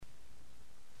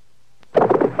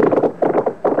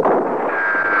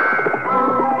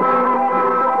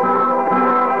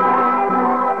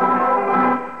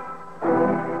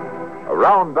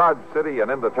around Dodge City and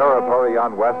into territory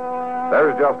on west,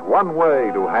 there's just one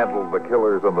way to handle the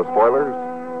killers and the spoilers,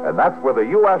 and that's with a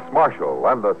U.S. Marshal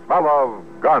and the smell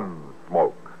of gun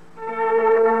smoke.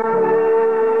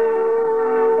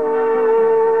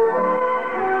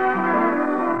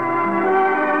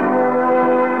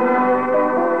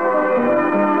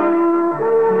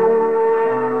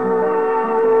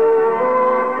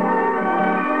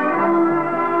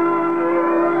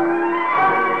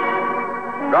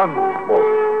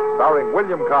 Gunsmoke, starring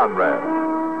William Conrad.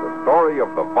 The story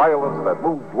of the violence that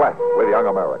moved west with young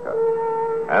America.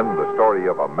 And the story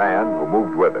of a man who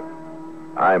moved with it.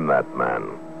 I'm that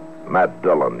man. Matt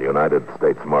Dillon, United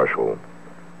States Marshal.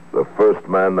 The first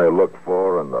man they look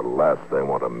for and the last they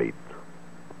want to meet.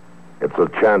 It's a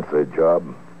chancy job,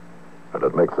 and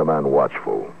it makes a man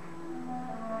watchful.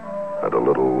 And a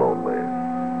little lonely.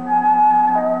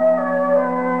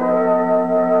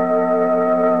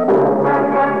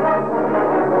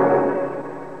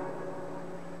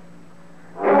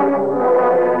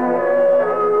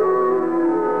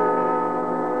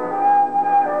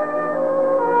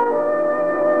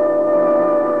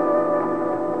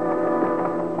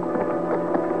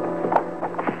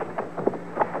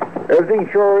 Everything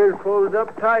sure is closed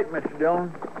up tight, Mr.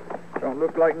 Dillon. Don't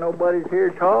look like nobody's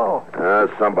here at all.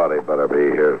 Somebody better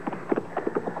be here.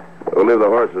 We'll leave the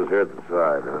horses here at the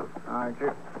side, huh? All right,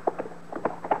 sir.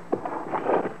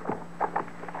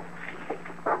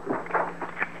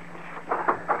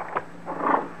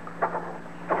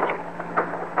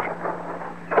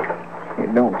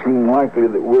 It don't seem likely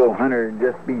that Will Hunter would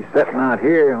just be sitting out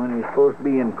here when he's supposed to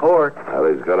be in court. Well,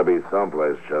 he's got to be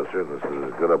someplace, Chester. This is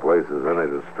as good a place as any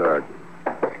to start.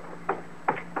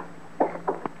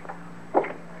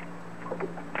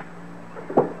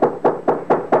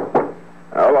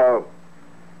 Hello?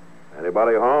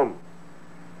 Anybody home?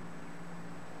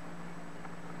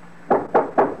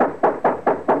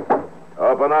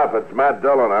 Open up. It's Matt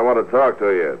Dillon. I want to talk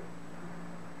to you.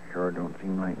 Sure don't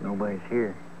seem like nobody's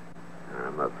here.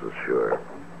 I'm not so sure.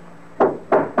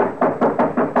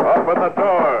 Open the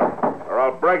door, or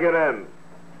I'll break it in.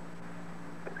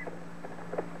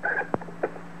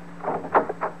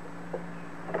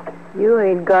 You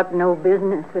ain't got no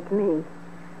business with me.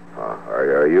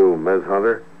 Are you Miss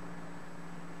Hunter?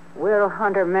 Will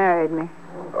Hunter married me.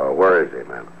 Oh, where is he,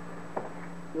 ma'am?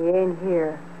 He ain't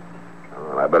here.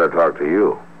 Well, I better talk to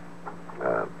you.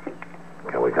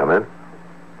 Can we come in?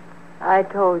 I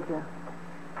told you.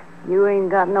 You ain't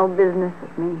got no business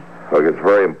with me. Look, it's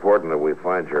very important that we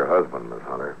find your husband, Miss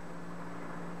Hunter.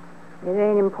 It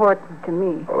ain't important to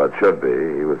me. Well, it should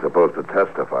be. He was supposed to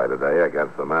testify today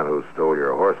against the man who stole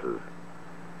your horses.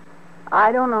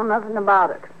 I don't know nothing about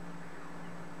it.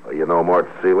 Well, you know Mort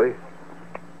Seeley?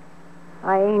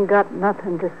 I ain't got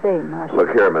nothing to say, Marshal.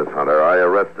 Look here, Miss Hunter. I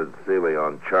arrested Seeley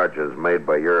on charges made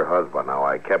by your husband. Now,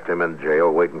 I kept him in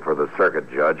jail waiting for the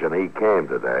circuit judge, and he came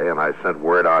today, and I sent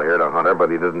word out here to Hunter, but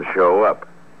he didn't show up.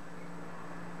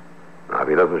 Now, if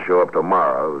he doesn't show up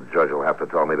tomorrow, the judge will have to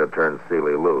tell me to turn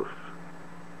Seeley loose.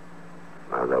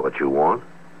 Now, is that what you want?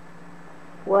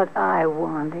 What I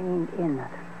want ain't in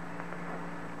it.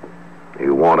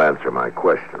 You won't answer my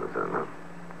questions, then, huh?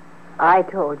 I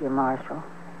told you, Marshal.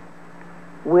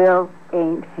 Will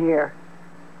ain't here.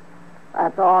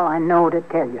 That's all I know to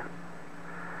tell you.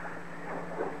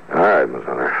 All right, Miss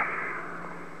Hunter.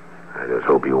 I just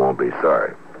hope you won't be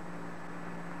sorry.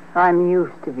 I'm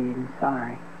used to being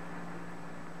sorry.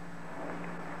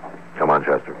 Come on,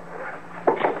 Chester.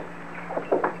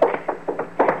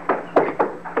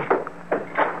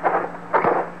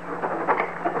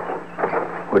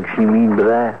 What'd she mean by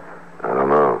that? I don't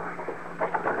know.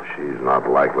 She's not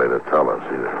likely to tell us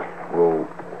either. Well,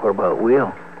 what about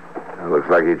Will? It looks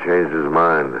like he changed his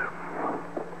mind.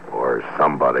 Or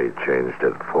somebody changed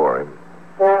it for him.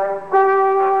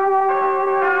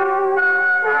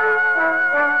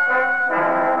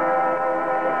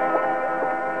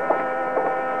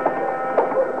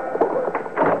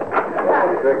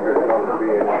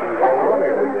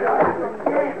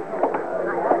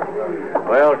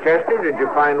 Well, Chester, did you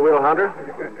find Will Hunter?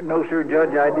 No, sir,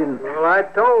 Judge, I didn't. Well, I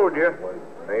told you.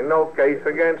 Ain't no case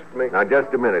against me. Now,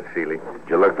 just a minute, Seeley. Did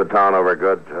you look the town over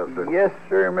good, Chester? Yes,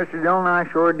 sir, Mr. Dillon, I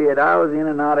sure did. I was in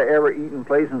and out of every eating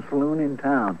place and saloon in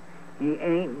town. He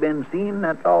ain't been seen,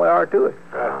 that's all there are to it.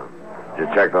 Did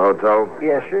you check the hotel?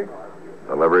 Yes, sir.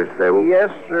 The livery stable? Yes,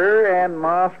 sir, and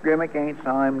Moss Grimmick ain't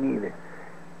saw him neither.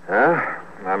 Huh?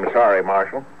 I'm sorry,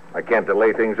 Marshal. I can't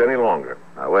delay things any longer.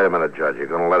 Now, wait a minute, Judge. You're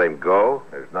going to let him go?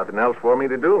 There's nothing else for me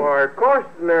to do. Why, of course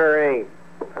there ain't.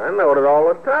 I note it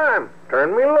all the time.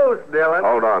 Turn me loose, Dillon.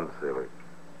 Hold on, Seeley.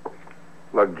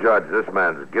 Look, Judge, this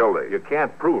man's guilty. You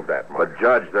can't prove that, Marshal. But,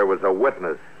 Judge, there was a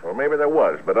witness. Well, maybe there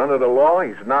was, but under the law,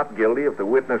 he's not guilty if the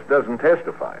witness doesn't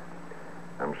testify.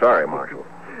 I'm sorry, Marshal.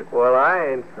 Well, I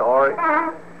ain't sorry.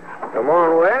 Come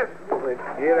on, Wes.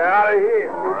 Let's get out of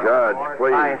here. Judge,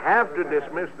 please. I have to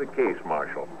dismiss the case,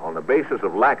 Marshal, on the basis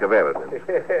of lack of evidence.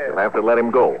 You'll have to let him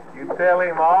go. You tell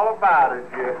him all about it,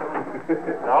 Jim.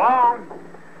 So long.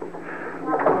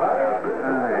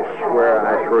 I swear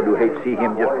I sure do hate to see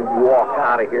him just walk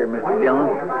out of here, Mr.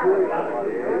 Dillon.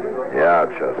 Yeah,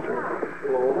 Chester.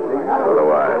 So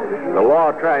do I. The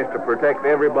law tries to protect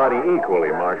everybody equally,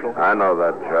 Marshal. I know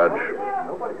that, Judge.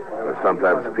 But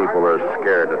sometimes people are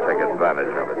scared to take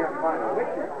advantage of it.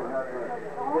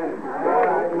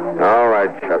 All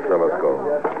right, Chester, let's go.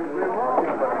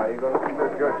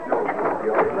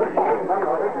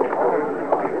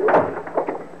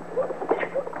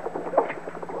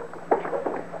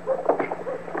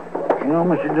 You know,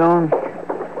 Mr. Jones,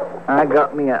 I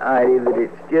got me an idea that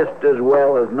it's just as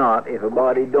well as not if a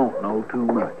body don't know too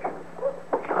much.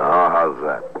 Oh, how's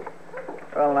that?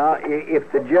 Well, now, if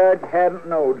the judge hadn't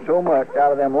knowed so much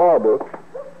out of them law books,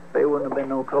 there wouldn't have been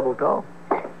no trouble at all.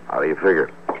 How do you figure?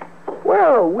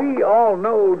 Well, we all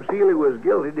knowed Seeley was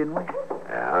guilty, didn't we?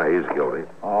 Yeah, he's guilty.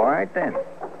 All right, then.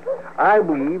 I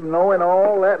believe knowing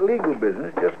all that legal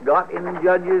business just got in the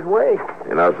judge's way.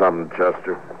 You know something,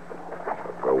 Chester?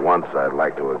 For once, I'd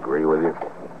like to agree with you.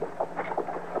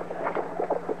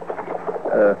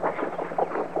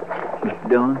 Mr.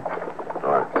 Dillon?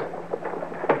 What?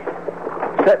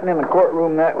 Sitting in the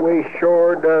courtroom that way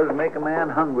sure does make a man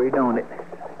hungry, don't it?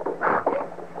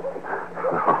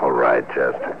 All right,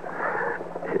 Chester.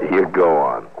 You go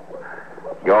on.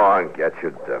 Go on, get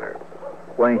your dinner.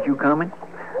 Why ain't you coming?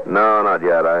 No, not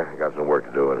yet. I got some work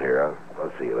to do in here.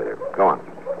 I'll see you later. Go on.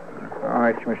 All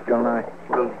right, Mr. Dillon, I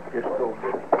will just go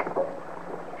get it.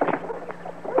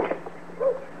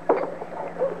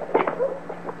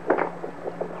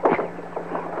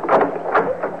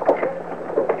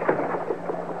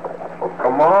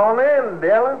 Come on in,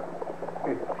 Dillon.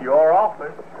 It's your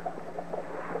office.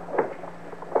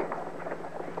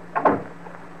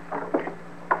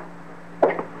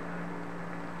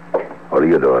 What are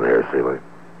you doing here, Seeley?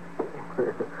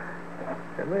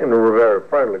 That ain't a very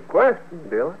friendly question,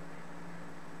 Dillon.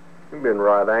 You've been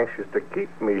right anxious to keep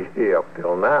me here up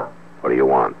till now. What do you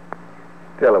want?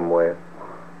 Tell him, Wes.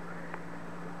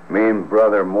 Me and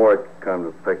Brother Mort come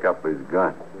to pick up his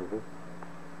gun.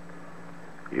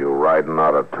 You riding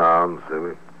out of town,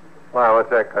 Seeley? Why, what's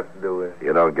that got to do with it?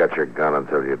 You don't get your gun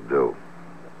until you do.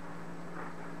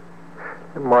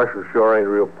 The marshal sure ain't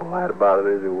real polite about it,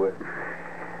 is he, Wes?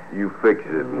 You fix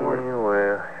it, Mort.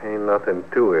 Well, ain't nothing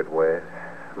to it, Wes.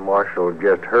 Marshal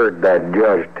just heard that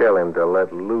judge tell him to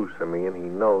let loose of me, and he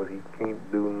knows he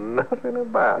can't do nothing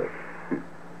about it.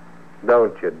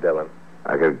 Don't you, Dillon?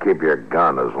 I can keep your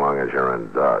gun as long as you're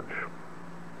in Dodge.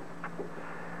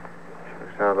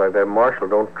 Sure sounds like that marshal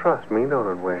don't trust me,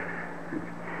 don't it, Wes?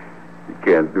 You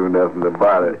can't do nothing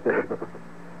about it.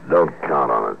 Don't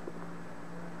count on it.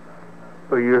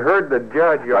 Well, you heard the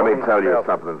judge. Let me tell you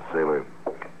something, Seeley.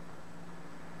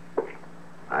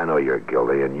 I know you're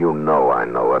guilty, and you know I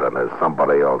know it, and there's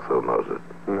somebody else who knows it.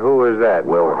 And who is that?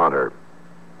 Will Hunter.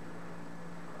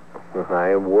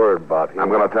 I ain't worried about him. I'm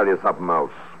going to tell you something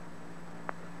else.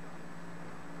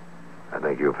 I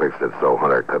think you fixed it so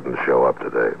Hunter couldn't show up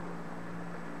today.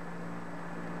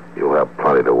 You'll have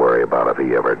plenty to worry about if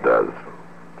he ever does.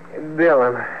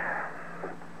 Dillon,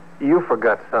 you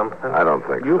forgot something. I don't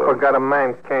think You so. forgot a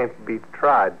man can't be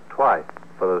tried twice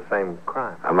for the same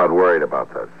crime. I'm not worried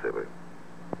about that, Seeley.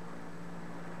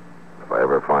 If I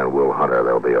ever find Will Hunter,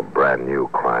 there'll be a brand new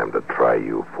crime to try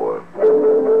you for.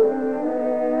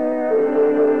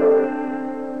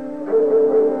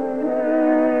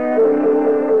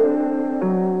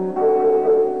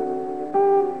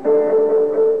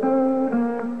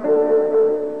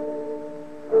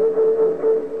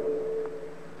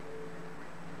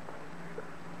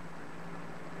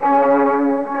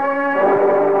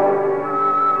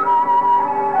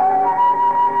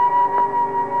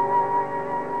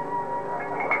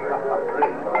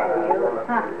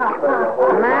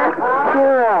 Matt,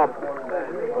 cheer up.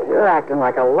 You're acting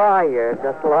like a lawyer.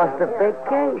 Just lost a big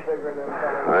case.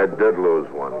 I did lose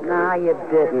one. No, you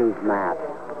didn't, Matt.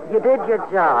 You did your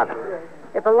job.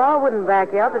 If the law wouldn't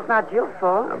back you up, it's not your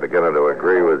fault. I'm beginning to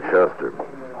agree with Chester.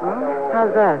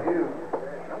 How's that?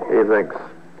 He thinks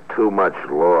too much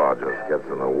law just gets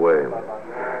in the way.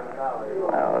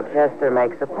 Well, Chester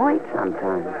makes a point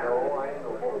sometimes.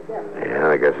 Yeah,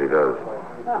 I guess he does.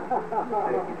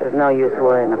 There's no use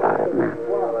worrying about it, Matt.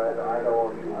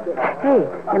 Hey,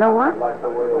 you know what?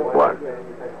 What?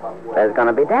 There's going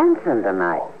to be dancing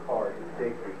tonight.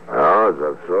 Oh, is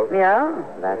that so? Yeah,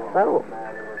 that's so.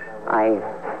 I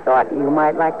thought you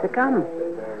might like to come.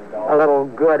 A little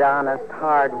good, honest,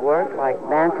 hard work like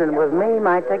dancing with me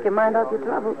might take your mind off your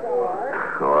troubles.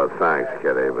 Oh, thanks,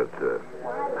 Kitty, but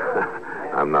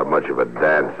I'm not much of a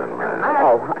dancing man.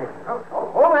 Oh,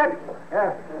 Hold it.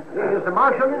 Is the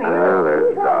marshal in Oh,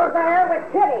 there's Doc. There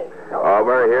with Kitty.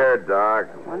 Over here, Doc.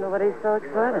 wonder what he's so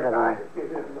excited about.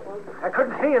 I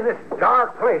couldn't see in this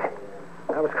dark place.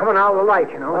 I was coming out of the light,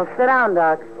 you know. Well, sit down,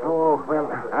 Doc. Oh,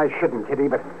 well, I shouldn't, Kitty,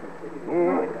 but...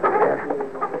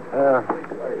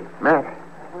 Matt,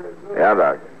 Yeah,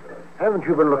 Doc. haven't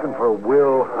you been looking for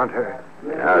Will Hunter?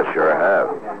 Yeah, I sure have.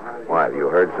 Why, have you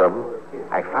heard something?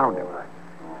 I found him.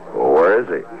 Well, where is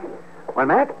he? Well,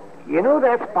 Matt, you know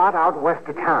that spot out west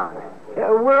of town?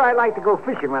 Where I like to go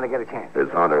fishing when I get a chance. Is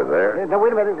Hunter there? Now,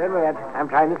 wait a minute. I'm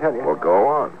trying to tell you. Well, go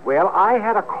on. Well, I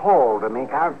had a call to make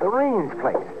out at the Rains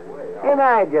place. And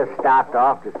I just stopped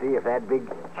off to see if that big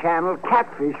channel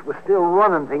catfish was still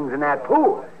running things in that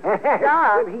pool.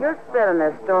 Doc, you're spitting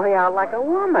this story out like a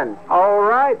woman. All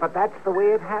right, but that's the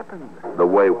way it happened. The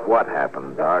way what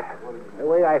happened, Doc? The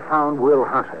way I found Will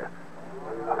Hunter.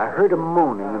 I heard him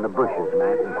moaning in the bushes,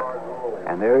 Matt,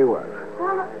 and there he was.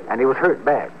 And he was hurt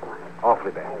bad.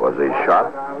 Awfully bad. Was he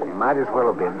shot? He might as well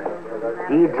have been.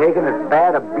 He'd taken as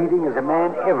bad a beating as a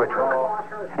man ever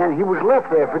took. And he was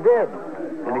left there for dead.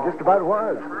 And he just about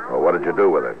was. Well, what did you do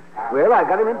with him? Well, I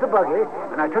got him into the buggy,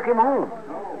 and I took him home.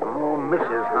 Oh,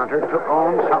 Mrs. Hunter took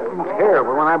on something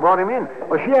terrible when I brought him in.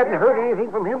 Well, she hadn't heard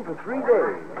anything from him for 3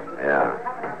 days. Yeah.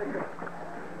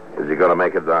 Is he going to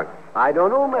make it, Doc? I don't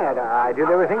know, Matt. I did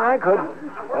everything I could.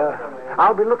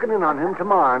 I'll be looking in on him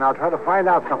tomorrow, and I'll try to find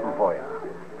out something for you.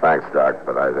 Thanks, Doc,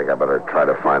 but I think I better try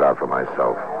to find out for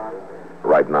myself.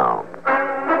 Right now.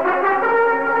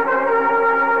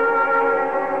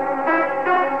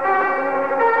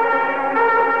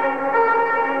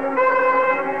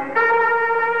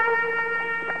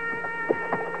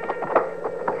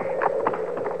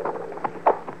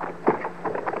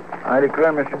 I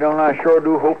declare, Mr. Dillon, I sure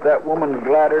do hope that woman's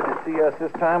gladder to see us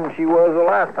this time than she was the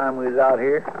last time we was out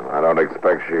here. I don't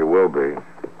expect she will be.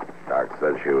 Doc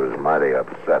said she was mighty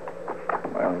upset.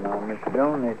 Well, now, Mr.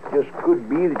 Dillon, it just could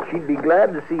be that she'd be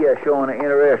glad to see us showing an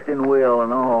interest in Will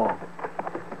and all.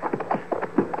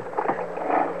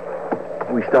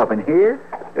 We stopping here?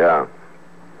 Yeah.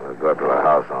 We'll go up to the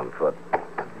house on foot.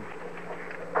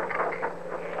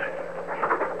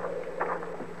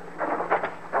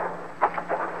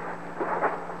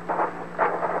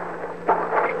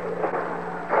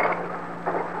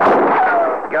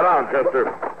 Get on,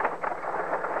 Chester.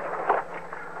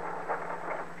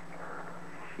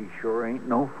 She sure ain't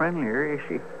no friendlier, is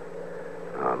she?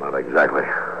 No, not exactly.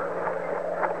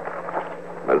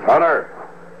 Miss Hunter.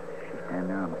 She's standing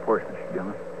there on the porch, Mr.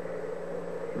 Dillon.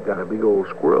 She's got a big old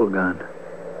squirrel gun.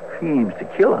 She aims to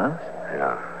kill us.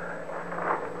 Yeah.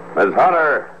 Miss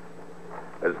Hunter.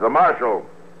 It's the marshal.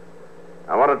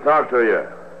 I want to talk to you.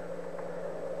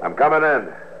 I'm coming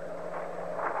in.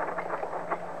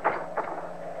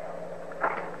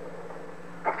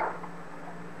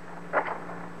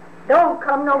 Don't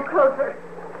come no closer.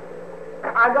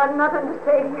 I got nothing to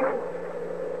say to you.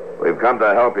 We've come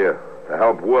to help you. To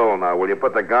help Will now. Will you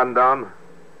put the gun down?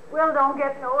 Will don't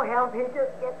get no help. He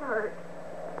just gets hurt.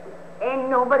 Ain't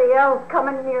nobody else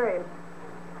coming near him.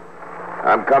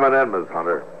 I'm coming in, Miss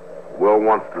Hunter. Will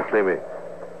wants to see me.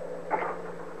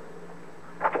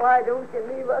 Why don't you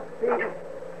leave us be?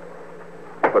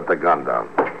 Put the gun down.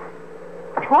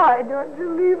 Why don't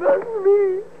you leave us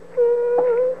be?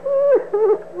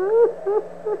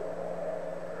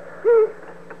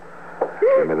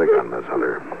 Give me the gun, Miss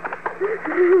Hunter.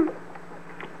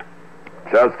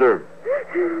 Chester.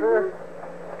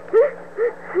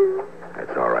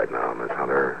 It's all right now, Miss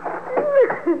Hunter.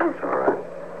 It's all right.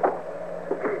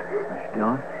 Mr.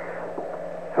 Dillon?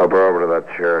 Help her over to that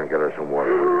chair and get her some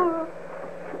water, will you?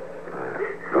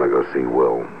 I'm gonna go see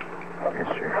Will. Yes,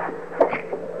 sir.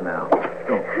 Now,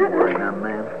 don't you worry now,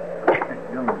 ma'am.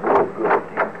 Don't go good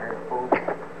taking care of folks.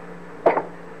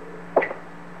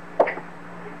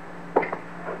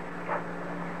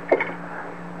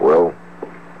 Will?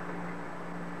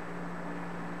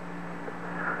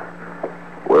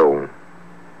 Will?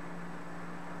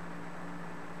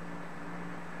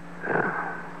 Yeah.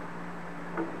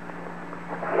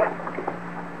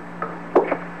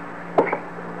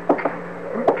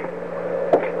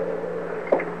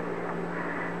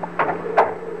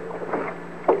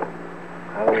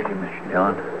 How is he, Mr.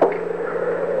 Dillon?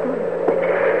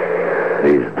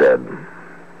 He's dead.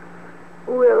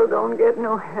 Will don't don't get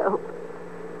no help.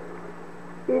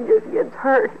 He just gets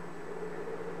hurt.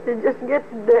 He just gets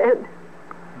dead.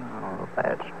 Oh,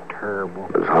 that's terrible.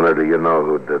 Miss Hunter, do you know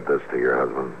who did this to your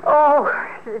husband? Oh,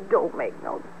 it don't make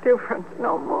no difference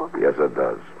no more. Yes, it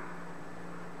does.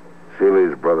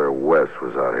 Seeley's brother Wes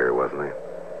was out here, wasn't he?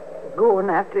 Going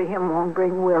after him won't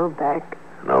bring Will back.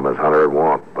 No, Miss Hunter, it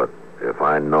won't. But if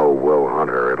I know Will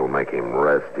Hunter, it'll make him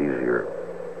rest easier.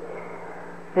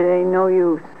 It ain't no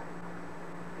use.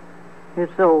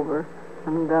 It's over.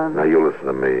 I'm done. Now, you listen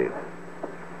to me.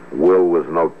 Will was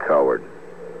no coward.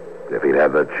 If he'd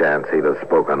had the chance, he'd have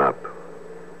spoken up.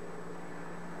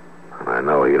 And I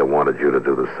know he'd have wanted you to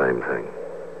do the same thing.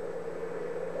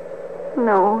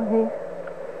 No,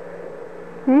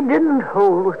 he didn't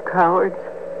hold with cowards.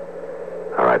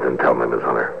 All right, then tell me, Miss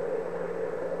Hunter.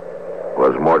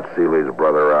 Was Mort Seeley's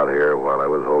brother out here while I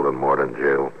was holding Mort in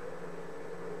jail?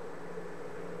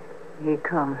 He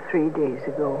come 3 days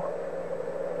ago.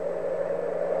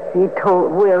 He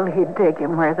told Will he'd take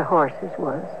him where the horses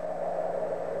was.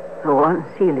 The one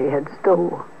Seeley had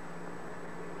stole.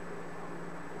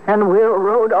 And Will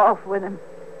rode off with him.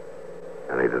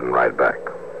 And he didn't ride back.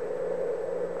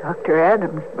 Dr.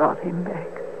 Adams brought him back.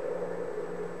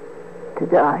 To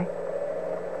die.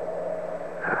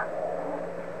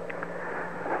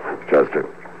 Chester.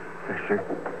 Yes, sir.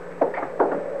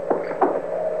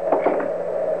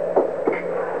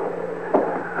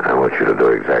 I want you to do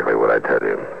exactly what I tell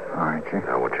you. All right, sir.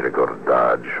 I want you to go to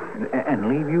Dodge. And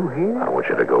leave you here? I want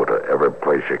you to go to every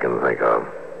place you can think of.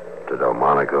 To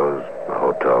Delmonico's, the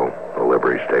hotel, the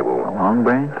livery stable. A Long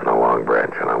Branch? And the Long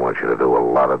Branch. And I want you to do a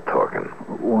lot of talking.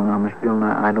 Well, now, Miss Dillon,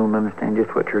 I don't understand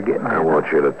just what you're getting at. I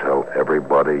want you to tell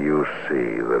everybody you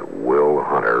see that Will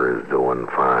Hunter is doing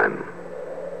fine.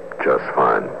 Just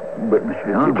fine. But, Mr.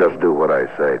 Dillon... You just do what I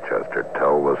say, Chester.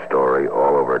 Tell the story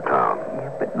all over town.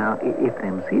 Yeah, but now, if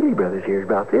them Seeley brothers hears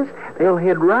about this, they'll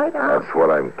head right out. That's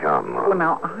what I'm counting on. Well,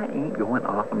 now, I ain't going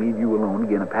off and leave you alone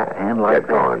again a pat hand like Get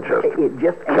that. going, Chester. It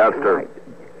just ain't Chester. right.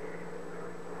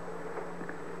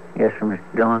 Yes, sir,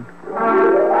 Mr. Dillon.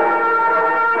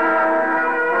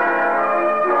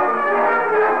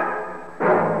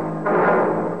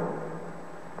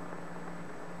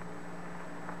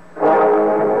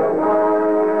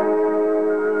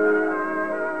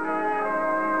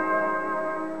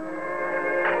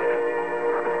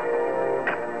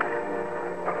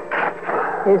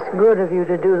 It's good of you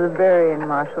to do the burying,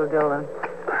 Marshal Dillon.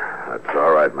 That's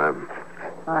all right, ma'am.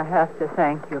 I have to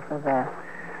thank you for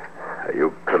that.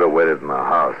 You could have waited in the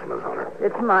house, Miss Hunter.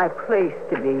 It's my place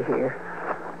to be here.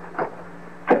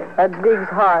 That digs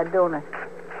hard, don't it?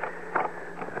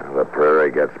 The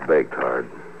prairie gets baked hard.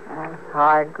 That's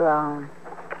hard ground.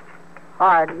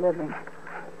 Hard living.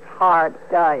 Hard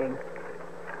dying.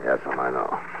 Yes, ma'am, I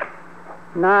know.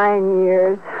 9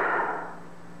 years.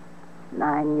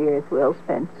 9 years Will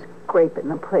spent scraping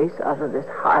the place out of this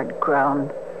hard ground.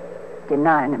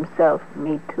 Denying himself,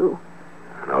 me too.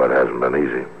 No, it hasn't been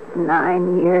easy.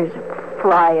 9 years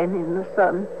flying in the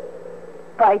sun.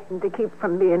 Fighting to keep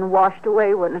from being washed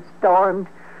away when it stormed.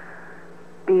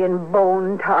 Being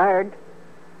bone tired.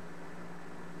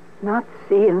 Not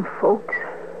seeing folks.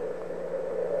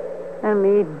 And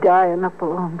me dying up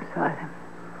alongside him.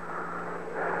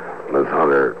 Miss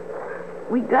Hunter,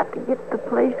 We got to get the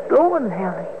place going,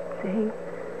 Hallie. See?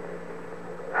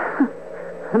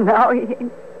 Now he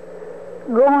ain't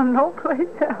going no place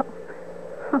else.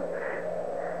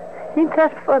 Ain't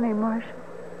that funny, Marshal?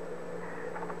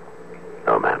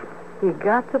 no, ma'am. He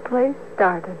got the place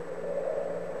started.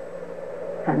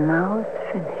 And now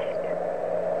it's finished.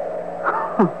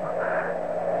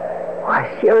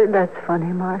 Why, sure, that's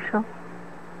funny, Marshal.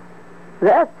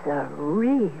 That's a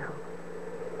real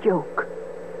joke.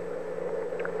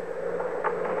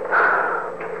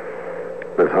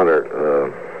 Miss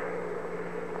Hunter,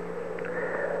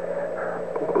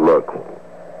 look,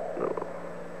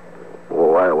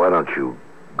 why don't you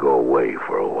go away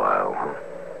for a while? Huh?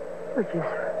 Well,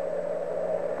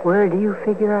 just where do you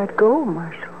figure I'd go,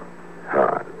 Marshal?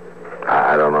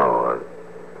 I don't know.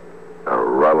 A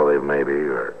relative, maybe,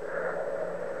 or...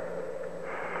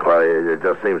 Well, it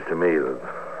just seems to me that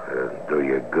it'd do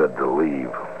you good to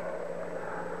leave.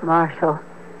 Marshal,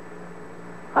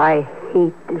 I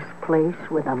hate this place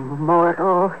with a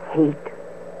mortal hate.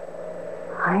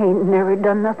 I ain't never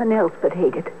done nothing else but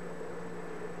hate it.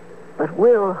 But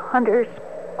Will Hunter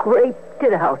scraped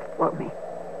it out for me.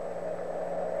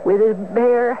 With his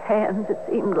bare hands, it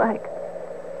seemed like.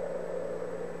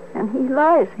 And he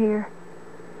lies here.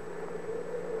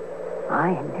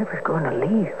 I ain't never going to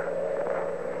leave.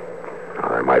 Well,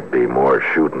 there might be more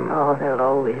shooting. Oh, there'll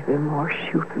always be more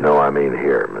shooting. No, I mean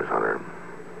here, Miss Hunter.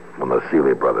 when the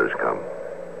Seeley brothers come.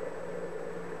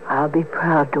 I'll be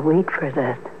proud to wait for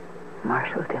that,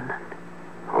 Marshal Dillon.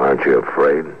 Well, aren't you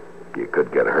afraid? You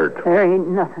could get hurt. There ain't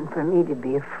nothing for me to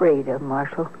be afraid of,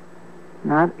 Marshal.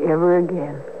 Not ever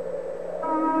again.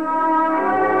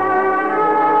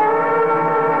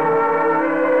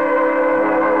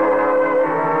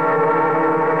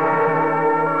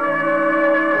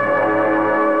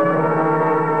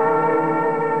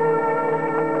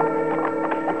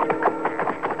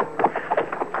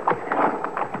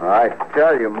 I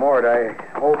tell you, Mort, I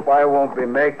hope I won't be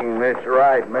making this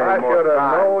ride many more I should have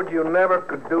times. known you never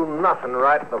could do nothing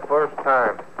right the first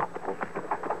time.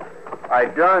 I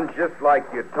done just like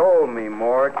you told me,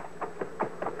 Mort.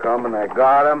 Come and I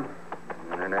got him,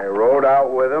 and I rode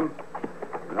out with him,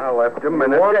 and I left him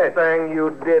in a One ditch. thing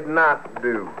you did not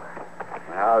do.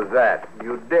 How's that?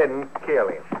 You didn't kill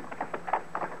him.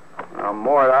 Now,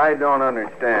 Mort, I don't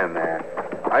understand that.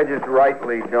 I just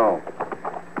rightly don't.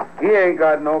 He ain't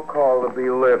got no call to be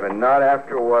living, not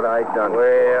after what I done.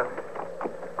 Well,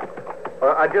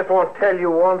 I just want to tell you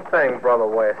one thing, Brother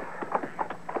West.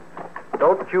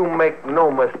 Don't you make no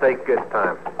mistake this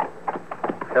time.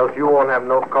 Else you won't have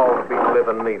no call to be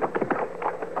living neither.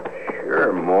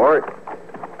 Sure, Mort.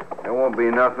 There won't be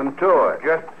nothing to it.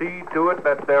 Just see to it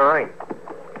that there ain't.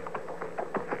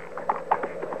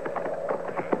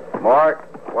 Mort,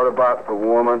 what about the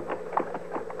woman?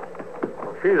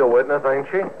 Well, she's a witness, ain't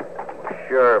she?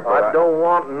 Sure, but I don't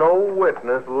want no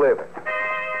witness living.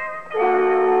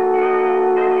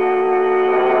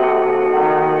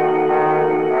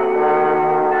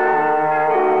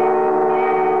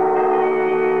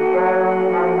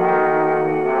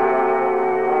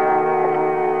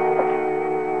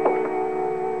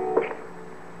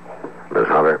 Miss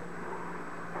Hunter,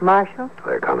 Marshal,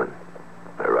 they're coming.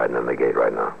 They're riding in the gate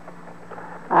right now.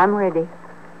 I'm ready.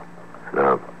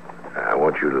 Now, I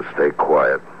want you to stay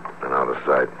quiet and out of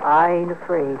sight. I ain't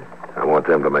afraid. I want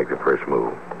them to make the first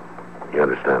move. You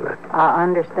understand that? I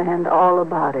understand all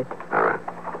about it. All right.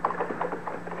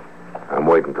 I'm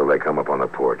waiting till they come up on the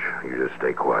porch. You just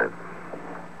stay quiet.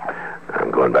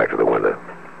 I'm going back to the window.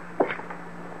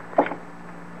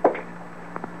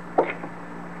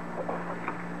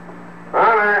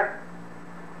 Hunter!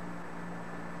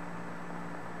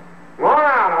 Come on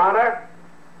out, Hunter.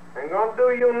 Ain't gonna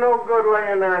do you no good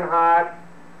laying there and hide.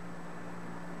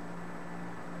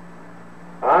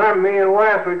 Hunter, me and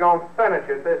Wes, we gonna finish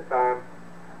it this time.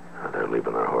 They're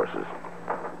leaving their horses.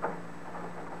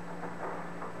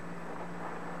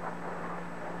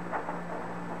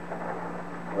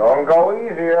 Gonna go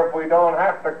easier if we don't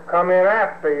have to come in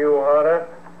after you, Hunter.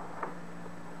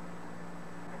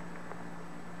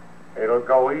 It'll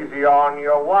go easy on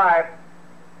your wife.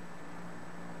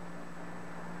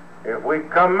 If we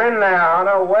come in there,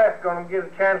 Hunter, Wes gonna get a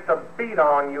chance to beat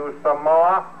on you some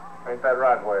more. Ain't that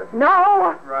right, Wes?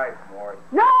 No! Right, Mort.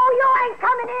 No, you ain't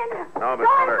coming in! No, Miss you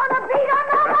Hunter. ain't gonna beat on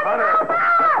nobody! Hunter! no more!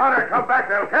 Hunter, come back.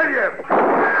 They'll kill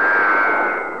you.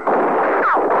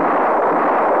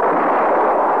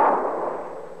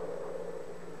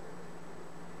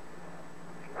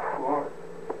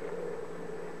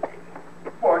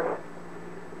 Mort,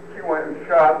 she went and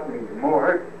shot me,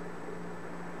 Mort.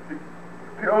 She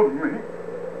killed me.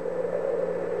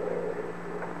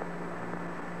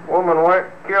 Woman went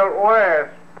killed Wes.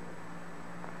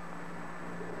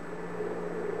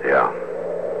 Yeah.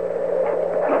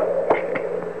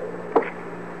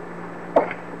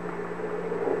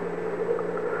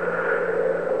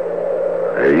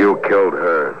 You killed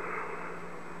her.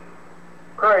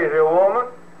 Crazy woman.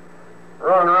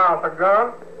 Running around with a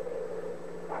gun.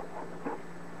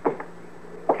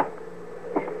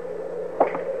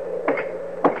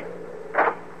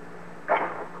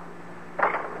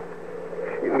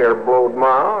 She near blowed my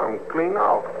arm clean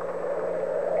off.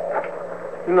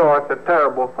 You know, that's a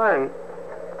terrible thing.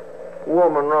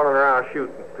 Woman running around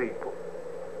shooting people.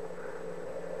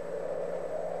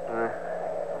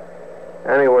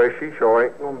 Anyway, she sure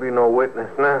ain't gonna be no witness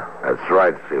now. That's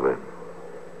right, Seeley.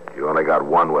 You only got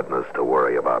one witness to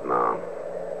worry about now.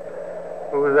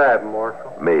 Who's that,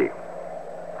 Marshal? Me.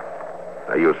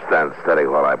 Now you stand steady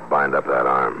while I bind up that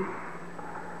arm.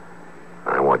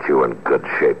 I want you in good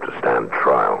shape to stand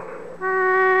trial.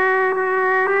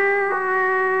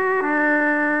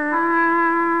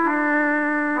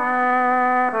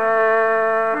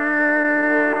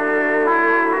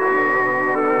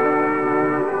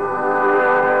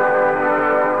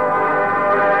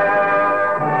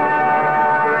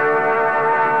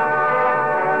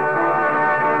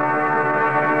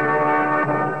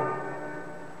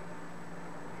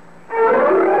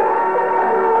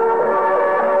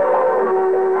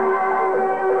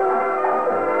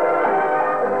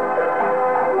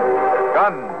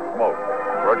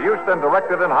 and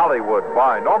directed in Hollywood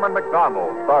by Norman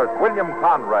Macdonald, stars William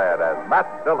Conrad as Matt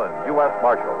Dillon, U.S.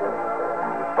 Marshal.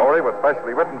 The story was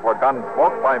specially written for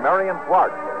Gunsmoke by Marion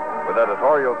Clark, with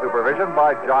editorial supervision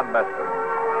by John Meston.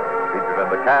 Featured in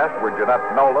the cast were Jeanette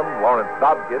Nolan, Lawrence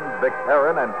Dobkins, Vic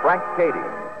Perrin, and Frank Cady.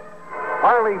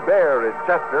 Harley Bear is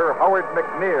Chester, Howard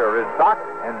McNear is Doc,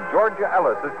 and Georgia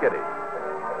Ellis is Kitty.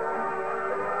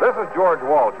 This is George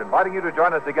Walsh inviting you to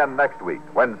join us again next week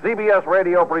when CBS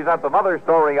Radio presents another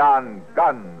story on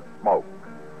Gunsmoke.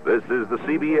 This is the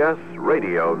CBS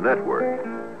Radio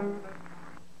Network.